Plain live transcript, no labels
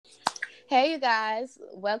Hey, you guys.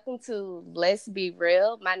 Welcome to Let's Be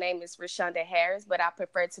Real. My name is Rashonda Harris, but I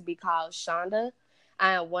prefer to be called Shonda.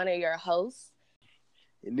 I am one of your hosts.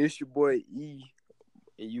 And this your boy E,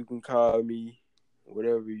 and you can call me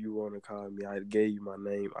whatever you want to call me. I gave you my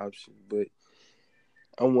name option, but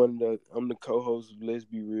I'm the co-host of Let's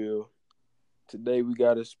Be Real. Today we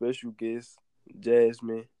got a special guest,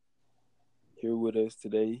 Jasmine, here with us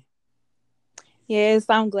today. Yes,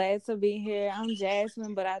 I'm glad to be here. I'm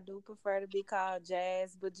Jasmine, but I do prefer to be called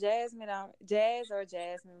Jazz. But Jazz or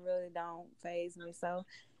Jasmine really don't phase me. So,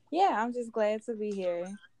 yeah, I'm just glad to be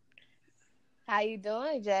here. How you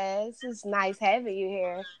doing, Jazz? It's nice having you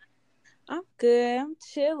here. I'm good. I'm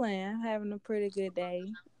chilling. I'm having a pretty good day.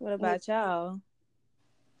 What about y'all?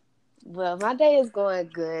 Well, my day is going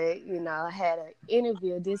good. I had an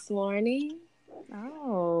interview this morning.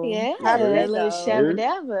 Oh, Yeah, how did a that little go? shabba Word?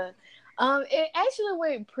 dabba. It actually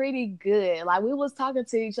went pretty good. Like we was talking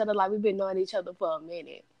to each other, like we've been knowing each other for a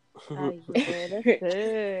minute. Oh, yeah, that's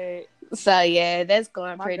good. So yeah, that's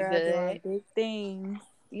going My pretty girl good. doing big things.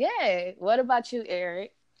 Yeah. What about you,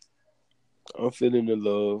 Eric? I'm feeling the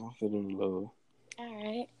love. I'm feeling the love. All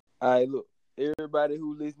right. All right, look, everybody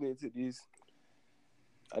who listening to this,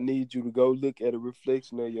 I need you to go look at a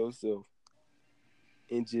reflection of yourself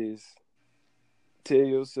and just tell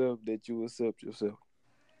yourself that you accept yourself.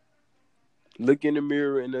 Look in the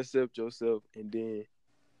mirror and accept yourself, and then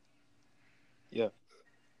yeah.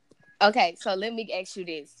 Okay, so let me ask you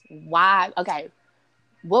this. Why? Okay,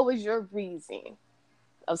 what was your reason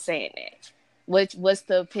of saying that? What's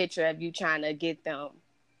the picture of you trying to get them,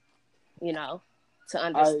 you know, to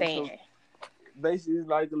All right, so understand? basically it's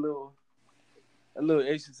like a little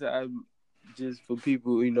exercise just for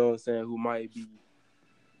people, what I'm saying, who might be,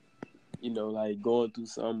 like going through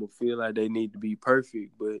something or feel like they need to be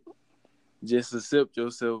perfect, but just accept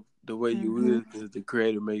yourself the way you Mm-hmm. is because the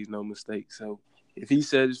creator makes no mistake. So if he's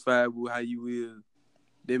satisfied with how you is,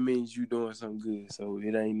 that means you doing something good. So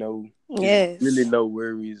it's really Yes, no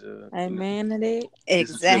worries, Amen to that.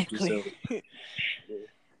 just accept exactly. yourself. Yeah,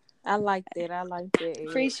 I like that. I like that, Eric.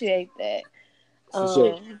 Appreciate that. for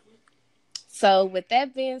sure. Um, so with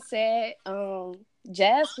that being said,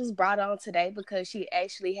 Jazz was brought on today because she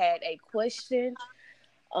actually had a question.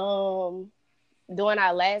 Um, During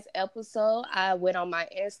our last episode, I went on my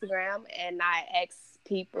Instagram and I asked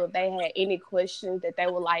people if they had any questions that they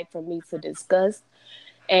would like for me to discuss.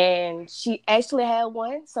 And she actually had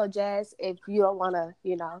one. So, Jazz, if you don't want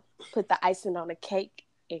to, put the icing on the cake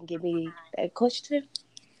and give me that question.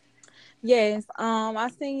 Yes, I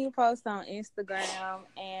seen you post on Instagram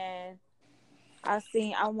and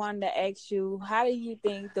I wanted to ask you, how do you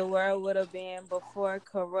think the world would have been before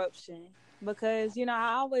corruption? Because,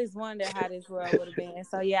 I always wonder how this world would have been.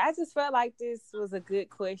 So yeah, I just felt like this was a good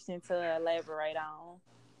question to elaborate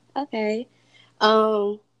on. Okay.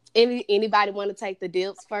 Um, anybody want to take the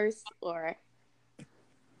dips first or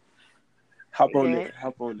Hop on it. Eric?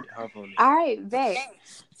 Hop on it. Hop on it. All right, bet.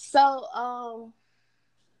 So,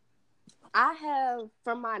 I have,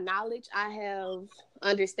 from my knowledge, I have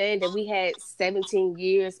understand that we had 17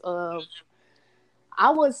 years of,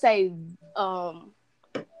 I would say, um,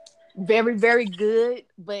 very, very good,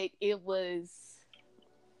 but it was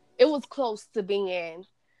close to being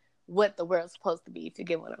what the world's supposed to be, if you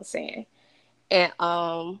get what I'm saying. And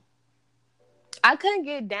I couldn't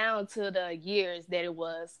get down to the years that it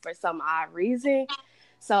was for some odd reason.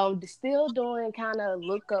 So I'm still doing kind of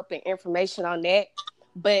look up and information on that.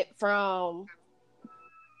 But from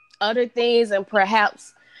other things, and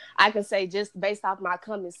perhaps I can say just based off my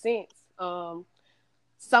common sense,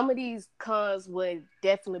 some of these cons would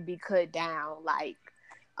definitely be cut down. Like,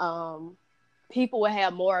 um, people will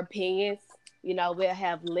have more opinions. We'll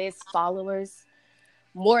have less followers,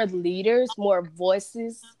 more leaders, more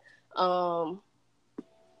voices, um,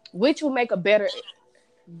 which will make a better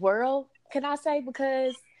world. Can I say?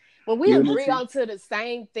 Because when we agree Unity. on to the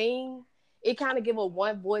same thing, it kind of give a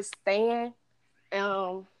one voice stand.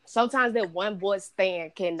 Sometimes that one voice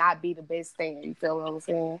stand cannot be the best stand. You feel what I'm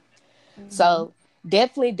saying? Hmm. So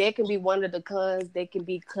definitely that can be one of the cons that can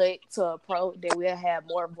be cut to a pro that we'll have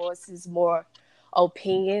more voices, more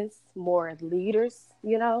opinions, more leaders.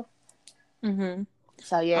 Hmm.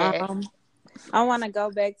 So yeah. Um, I want to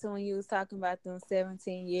go back to when you was talking about them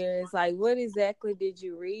 17 years. Like, what exactly did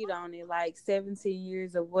you read on it? Like, 17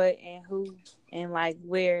 years of what and who and like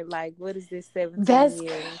where? Like, what is this 17 That's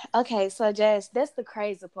years? okay. So Jess, that's the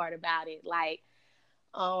crazy part about it. Like,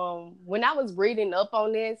 when I was reading up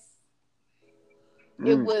on this,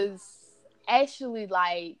 it Mm. was actually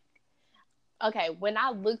like, okay, when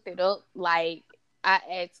I looked it up, like I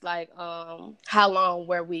asked like, how long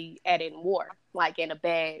were we at in war, like in a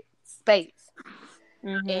bad space.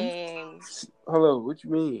 Mm-hmm. And Hello, what you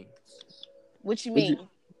mean? what you What mean?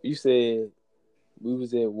 you said we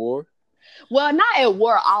was at war? Well, not at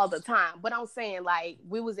war all the time, but I'm saying like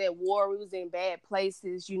we was at war, we was in bad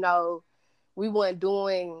places, we weren't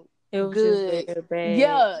doing It was just good. very bad.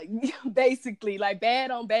 Yeah, basically like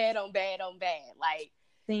bad on bad on bad on bad. Like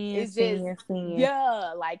it's just Sin.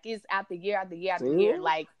 yeah, like it's after year after year after year. Sin?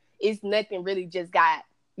 Like it's nothing really just got,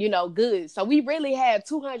 good. So we really had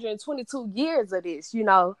 222 years of this,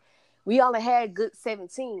 We only had good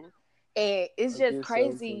 17. And it's I just guess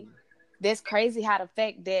crazy. 17. That's crazy how the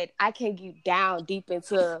fact that I can get down deep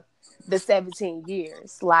into the 17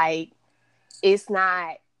 years. Like it's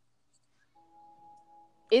not,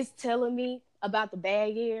 it's telling me about the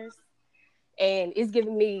bad years and it's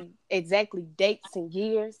giving me exactly dates and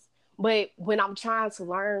years. But when I'm trying to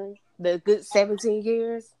learn the good 17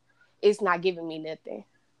 years, it's not giving me nothing.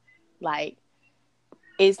 Like,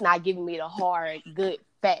 it's not giving me the hard, good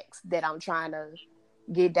facts that I'm trying to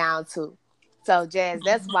get down to. So, Jazz,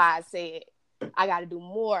 that's why I said I got to do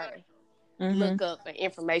more look up and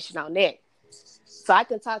information on that. So I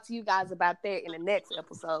can talk to you guys about that in the next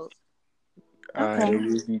episode. Alright,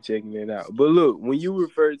 we'll be checking it out. But look, when you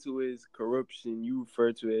refer to it as corruption, you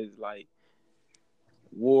refer to it as like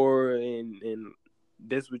war and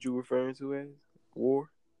that's what you're referring to as? War?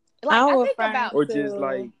 Like I think about or just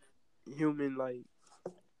like human like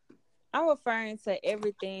I'm referring to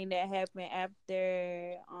everything that happened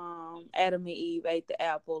after Adam and Eve ate the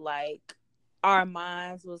apple. Like our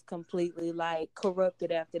minds was completely like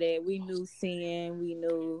corrupted after that. We knew sin, we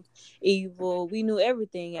knew evil, we knew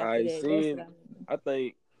everything after that. That's sin. what I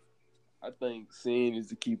mean. I think sin is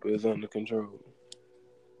to keep us under control.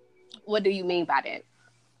 what do you mean by that?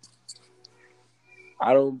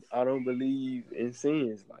 I don't believe in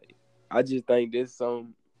sins. Like I just think there's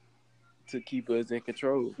something to keep us in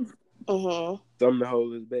control. Mm-hmm. Something to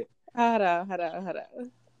hold us back. Hold on.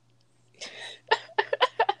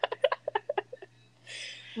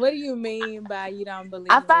 What do you mean by you don't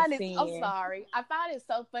believe in sin? I'm sorry. I find it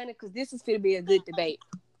so funny because this is going to be a good debate.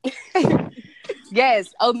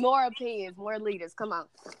 Yes. Oh, more opinions, more leaders. Come on.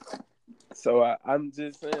 So I'm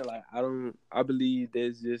just saying, like, I believe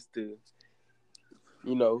there's just to,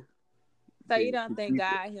 So you don't think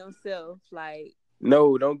God himself, like...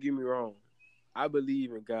 No, don't get me wrong. I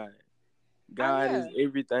believe in God. God is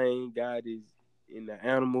everything. God is in the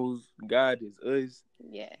animals. God is us.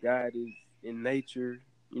 Yeah. God is in nature.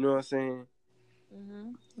 You know what I'm saying?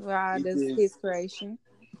 Mm-hmm. God is his creation.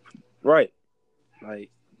 Right. Like,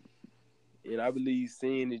 and I believe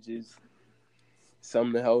sin is just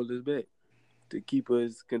something to hold us back, to keep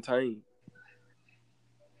us contained.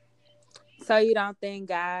 So you don't think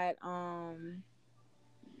God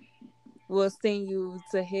will send you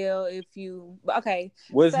to hell if you... Okay.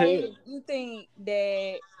 What's hell? You think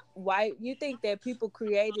that people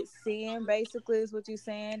created sin, basically, is what you're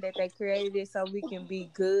saying? That they created it so we can be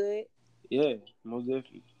good? Yeah, most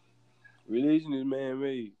definitely. Religion is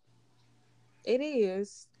man-made. It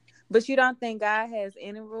is. But you don't think God has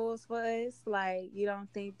any rules for us? Like, you don't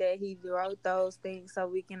think that he wrote those things so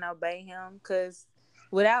we can obey him? Because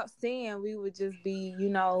without sin, we would just be,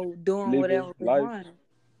 doing whatever we want.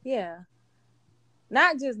 Yeah.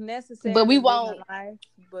 Not just necessarily but we living won't. life,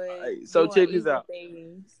 but so doing check this evil out.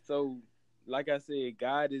 things. So, like I said,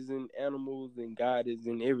 God is in animals and God is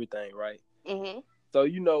in everything, right? Mm-hmm. So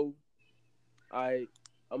I'm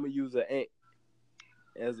gonna use an ant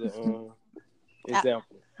as an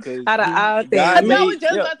example. Because I was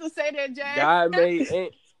just about to say that, Jay. God made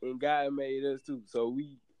ants and God made us too. So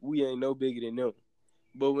we ain't no bigger than them.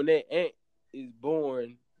 But when that ant is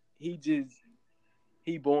born, he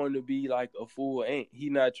born to be like a full ant. He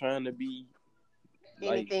not trying to be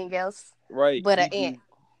like anything else, right? But an ant.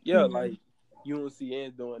 Like you don't see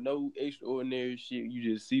ants doing no extraordinary shit.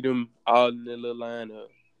 You just see them all in their little line up.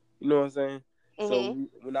 You know what I'm saying? Mm-hmm. So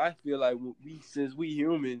when I feel like since we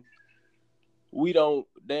humans, we don't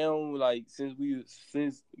like since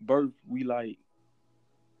birth we like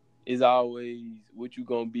it's always what you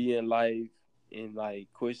gonna be in life and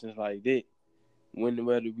like questions like that. Whether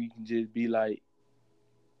we can just be like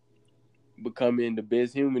becoming the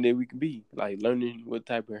best human that we can be, like learning what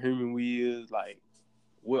type of human we is, like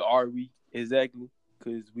what are we exactly?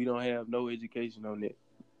 Because we don't have no education on that,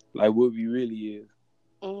 like what we really is.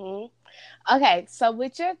 Mm-hmm. Okay, so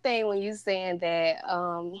with your thing when you saying that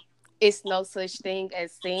it's no such thing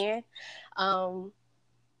as sin,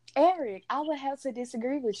 Eric, I would have to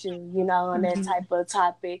disagree with you, on that type of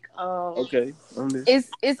topic. Okay,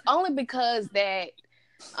 it's only because that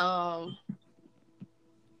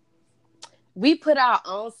we put our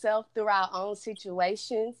own self through our own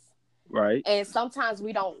situations Right. And sometimes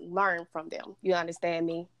we don't learn from them. You understand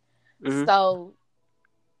me? Mm-hmm. So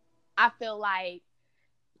I feel like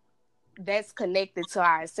that's connected to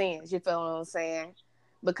our sins. You feel what I'm saying?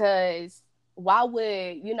 Because why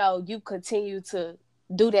would, you continue to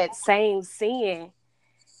do that same sin,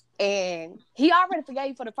 and he already forgave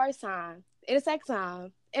you for the first time, and the second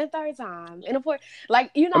time, and the third time, and the fourth.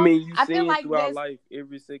 Like, I mean, you I feel sin like throughout that's life.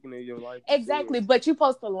 Every second of your life, you sin. exactly, but you're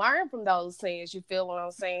supposed to learn from those sins. You feel what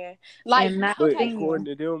I'm saying? Like, and not But okay, according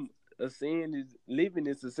sin. to them, a sin is living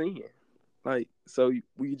is a sin. Like, so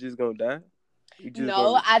we just gonna die? We just no,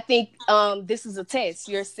 gonna I think this is a test.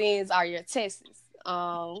 Your sins are your tests.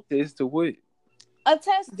 test to what? A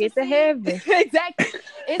test to Get to see. heaven. Exactly.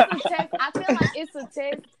 It's a test. I feel like it's a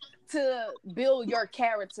test to build your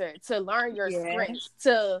character, to learn your Yeah. strengths,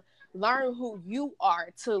 to learn who you are,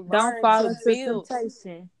 to Don't learn fall to into build.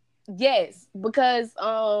 temptation. Yes, because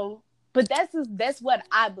but that's what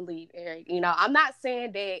I believe, Eric. I'm not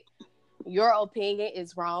saying that your opinion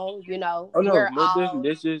is wrong. Oh no, We're most all definitely.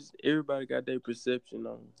 That's just everybody got their perception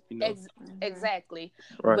on. ex- Mm-hmm. exactly.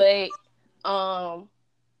 Right. But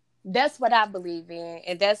that's what I believe in,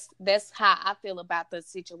 and that's how I feel about the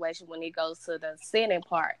situation when it goes to the sinning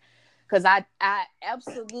part, because I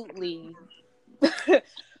absolutely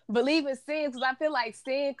believe in sin, because I feel like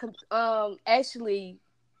sin actually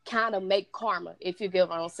kind of make karma, if you get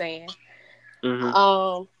what I'm saying.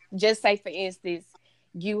 Mm-hmm. Just say for instance,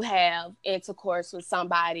 you have intercourse with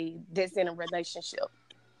somebody that's in a relationship,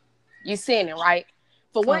 you sinning, right?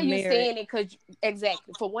 For Or one, you married. sinning because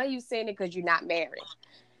exactly, for one, you sinning because you're not married.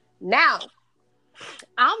 Now,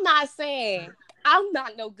 I'm not saying I'm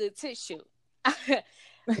not no good tissue.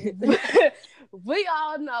 We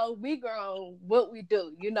all know we grown what we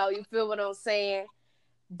do. You feel what I'm saying?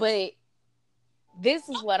 But this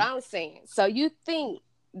is what I'm saying. So you think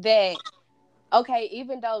that, okay,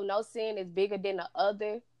 even though no sin is bigger than the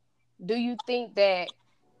other, do you think that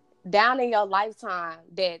down in your lifetime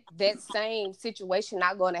that same situation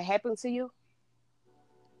not going to happen to you?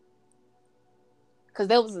 Because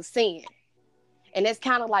there was a sin. And that's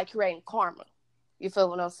kind of like creating karma. You feel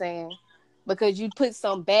what I'm saying? Because you put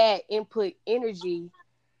some bad input energy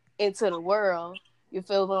into the world. You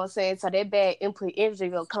feel what I'm saying? So that bad input energy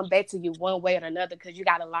will come back to you one way or another, because you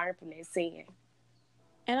got to learn from that sin.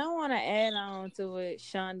 And I want to add on to what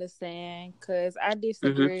Shonda's saying, because I Mm-hmm.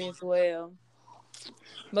 disagree as well.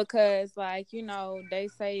 Because, like, they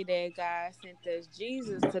say that God sent us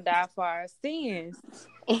Jesus to die for our sins.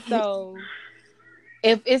 So,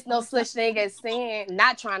 If it's no such thing as sin,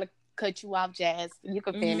 not trying to cut you off, Jazz, you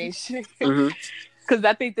can mhm. finish. Mm-hmm. Because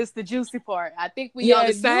I think that's the juicy part. I think we on Yeah,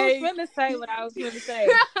 the you was same. finna say what I was finna say.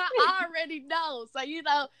 I already know.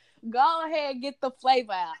 So, go ahead and get the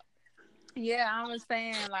flavor out. Yeah, I was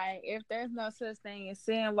saying, like, if there's no such thing as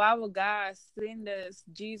sin, why would God send us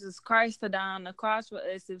Jesus Christ to die on the cross for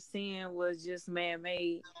us if sin was just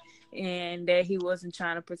man-made and that he wasn't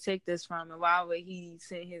trying to protect us from it? Why would he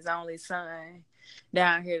send his only son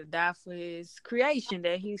down here to die for his creation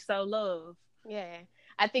that he so loved? Yeah.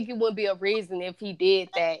 I think it would be a reason if he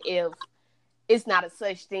did that, if it's not a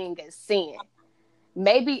such thing as sin.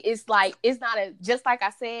 Maybe it's like, it's not just like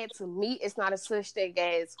I said, to me, it's not a such thing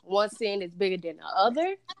as one sin is bigger than the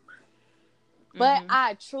other. But Mm-hmm.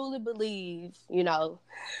 I truly believe,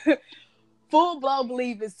 full blown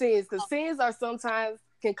believe in sins, because sins are sometimes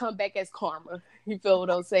can come back as karma. You feel what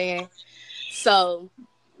I'm saying? So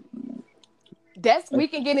we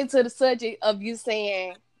can get into the subject of you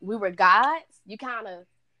saying we were gods. You kind of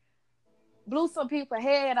blew some people's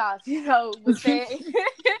head off, with that.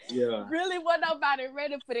 Yeah. Really wasn't nobody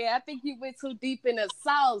ready for that. I think you went too deep in the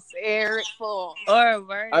sauce, Eric, for Or a I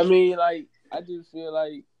verdict. mean, like, I just feel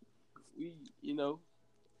like we, you know,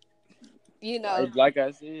 like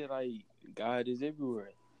I said, like, God is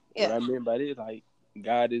everywhere. What yeah, I mean by this, like,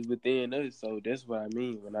 God is within us. So that's what I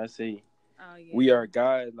mean when I say Oh, we yeah. are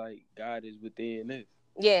God. Like, God is within us.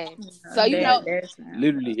 yeah. So Like, That sounds right.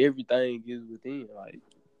 literally everything is within. Like,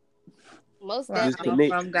 most Wow, just definitely,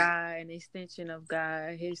 connect. from God, an extension of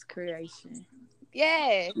God, his creation.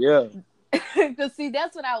 yeah. Yeah. Because see,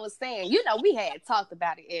 that's what I was saying. We had talked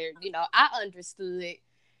about it, Eric. I understood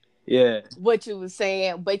Yeah. what you were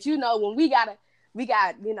saying, but when we got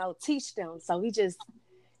teach them. So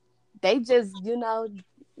they just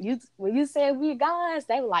you when you said we guys,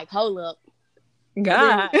 they were like, hold up.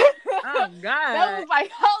 God. They Oh, God. was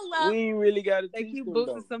like, hold We up. ain't really got to They teach keep them,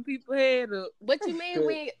 boosting though. some people head up. What you mean Cause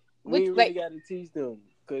we? we Which ain't really wait? got to teach them.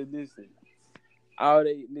 Because, listen,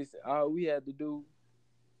 all we have to do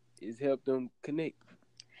is help them connect.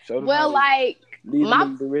 Show them how Well, to like lead them my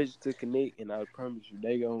in the direction to connect, and I promise you,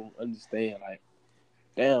 they gonna understand. Like,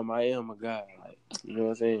 damn, I am a guy. Like, you know what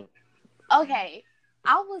I'm saying? Okay,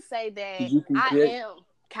 I would say that You can I create. am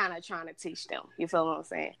kind of trying to teach them. You feel what I'm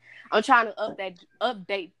saying? I'm trying to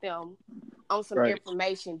update them on some Right.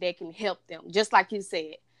 information that can help them, just like you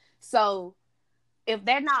said. So if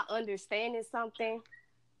they're not understanding something,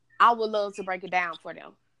 I would love to break it down for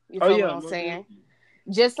them. You Oh feel what yeah, I'm most saying? definitely.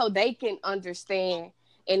 Just so they can understand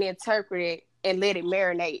and interpret it and let it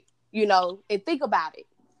marinate, you know, and think about it.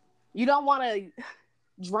 You don't want to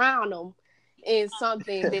drown them in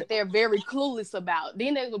something that they're very clueless about.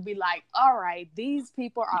 Then they will be like, all right, these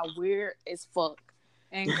people are weird as fuck.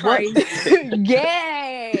 And What? crazy.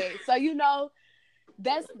 Yeah. So, you know,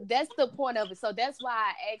 that's the point of it. So that's why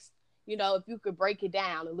I asked, you know, if you could break it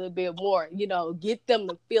down a little bit more, you know, get them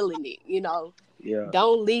to feeling it, you know. Yeah.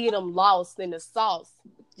 Don't leave them lost in the sauce.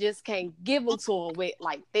 Just can't give them to them with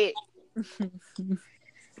like that.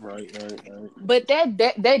 Right. But that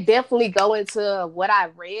definitely go into what I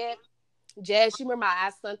read. Jazz, you remember I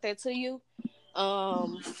sent that to you?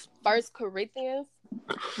 First Corinthians,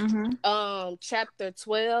 chapter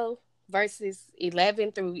 12, verses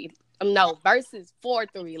 11 through no, verses 4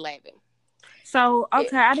 through 11. So,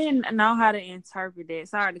 okay, I didn't know how to interpret that.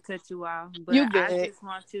 Sorry to cut you off, but You I good. just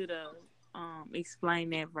want you to explain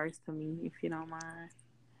that verse to me, if you don't mind.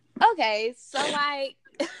 Okay, so like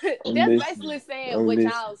I'm that's listening. basically saying I'm what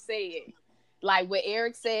listening. y'all said. Like what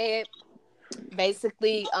Eric said,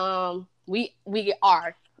 basically, we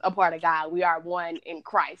are a part of God. We are one in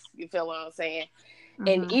Christ. You feel what I'm saying?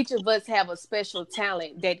 And each of us have a special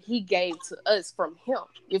talent that he gave to us from him.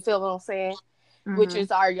 You feel what I'm saying? Which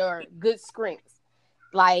is your good strengths.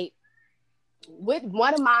 Like with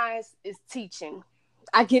one of mine is teaching.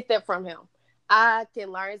 I get that from him. I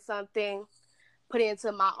can learn something, put it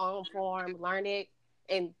into my own form, learn it,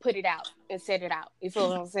 and put it out and set it out. You feel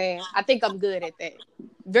what I'm saying? I think I'm good at that.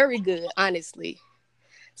 Very good, honestly.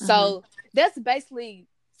 So that's basically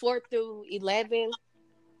 4 through 11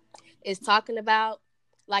 is talking about,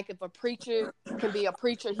 like, if a preacher can be a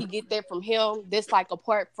preacher, he get that from him. That's like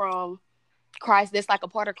apart from Christ. That's like a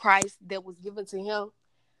part of Christ that was given to him.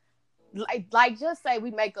 Like just say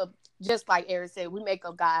we make up, just like Eric said, we make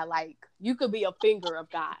up God. Like you could be a finger of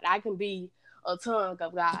God. I can be a tongue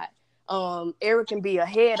of God. Eric can be a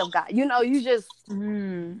head of God. You know, you just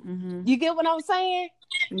you get what I'm saying?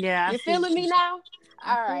 Yeah, You feeling me now?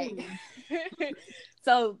 All right.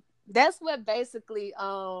 So that's what basically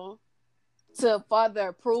to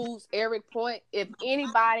further proves Eric's point. If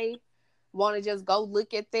anybody want to just go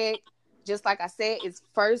look at that, just like I said, it's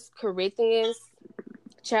First Corinthians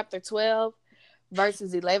chapter 12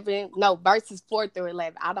 verses 4 through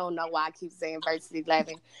 11. I don't know why I keep saying verses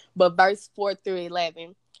 11, but verse 4 through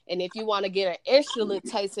 11. And if you want to get an extra little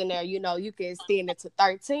taste in there, you know, you can extend it to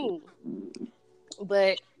 13.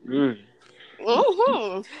 But that's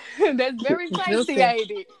very spicy,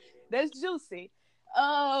 ain't it? That's juicy.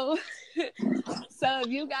 So if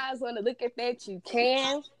you guys want to look at that, you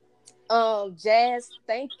can. Jazz,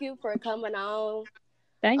 thank you for coming on.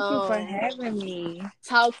 Thank you for having me.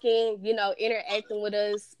 Talking, you know, interacting with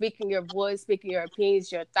us, speaking your voice, speaking your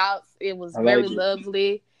opinions, your thoughts. It was I very like it.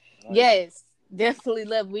 lovely. Yes, definitely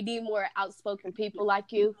love. We need more outspoken people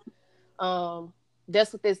like you.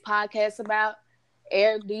 That's what this podcast about.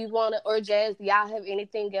 Eric, do you want to, or Jazz, do y'all have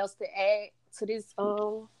anything else to add to this?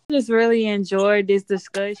 Just really enjoyed this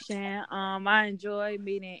discussion. I enjoyed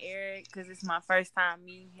meeting Eric because it's my first time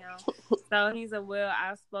meeting him. So he's a well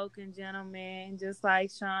outspoken gentleman, just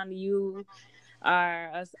like Sean. You are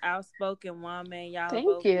an outspoken woman. Y'all are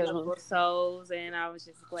both beautiful souls, and I was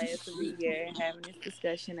just glad to be here and having this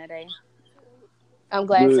discussion today. I'm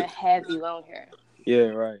glad to have you on here. Yeah,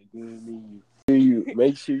 right. Good meeting you.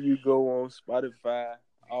 Make sure you go on Spotify,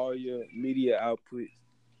 all your media outputs.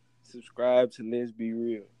 Subscribe to Let's Be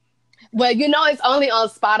Real. Well, you know, it's only on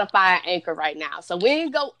Spotify and Anchor right now. So we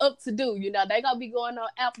ain't go up to do, you know, they gonna be going on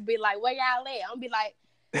Apple, be like, where y'all at? I'm be like,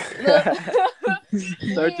 look.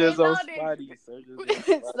 Search us on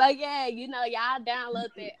Spotify. So yeah, you know, y'all download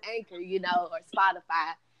that Anchor, you know, or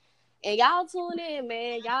Spotify. And y'all tune in,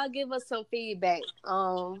 man. Y'all give us some feedback.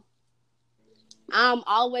 I'm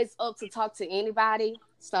always up to talk to anybody.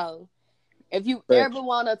 So if you ever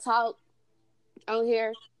want to talk on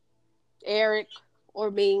here, Eric or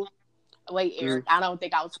me. Wait, Eric. I don't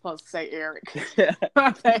think I was supposed to say Eric.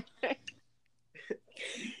 Okay.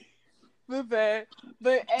 But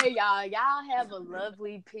hey, y'all have a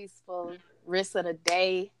lovely, peaceful rest of the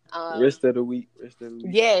day. Rest of the week.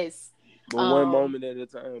 Yes. But one moment at a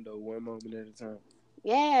time, though. One moment at a time.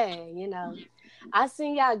 Yeah, you know. I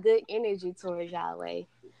send y'all good energy towards y'all way.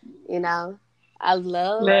 You know. I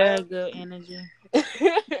love good energy.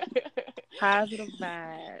 Positive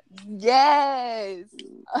vibes. Yes.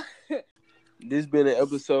 This been an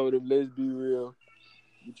episode of Let's Be Real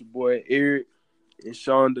with your boy Eric and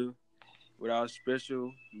Shonda with our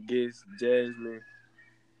special guest Jasmine.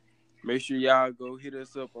 Make sure y'all go hit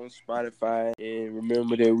us up on Spotify and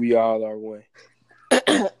remember that we all are one.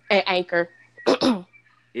 And Anchor.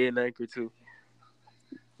 And Anchor too.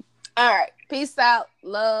 All right. Peace out.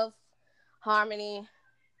 Love. Harmony.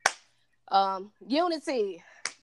 Unity.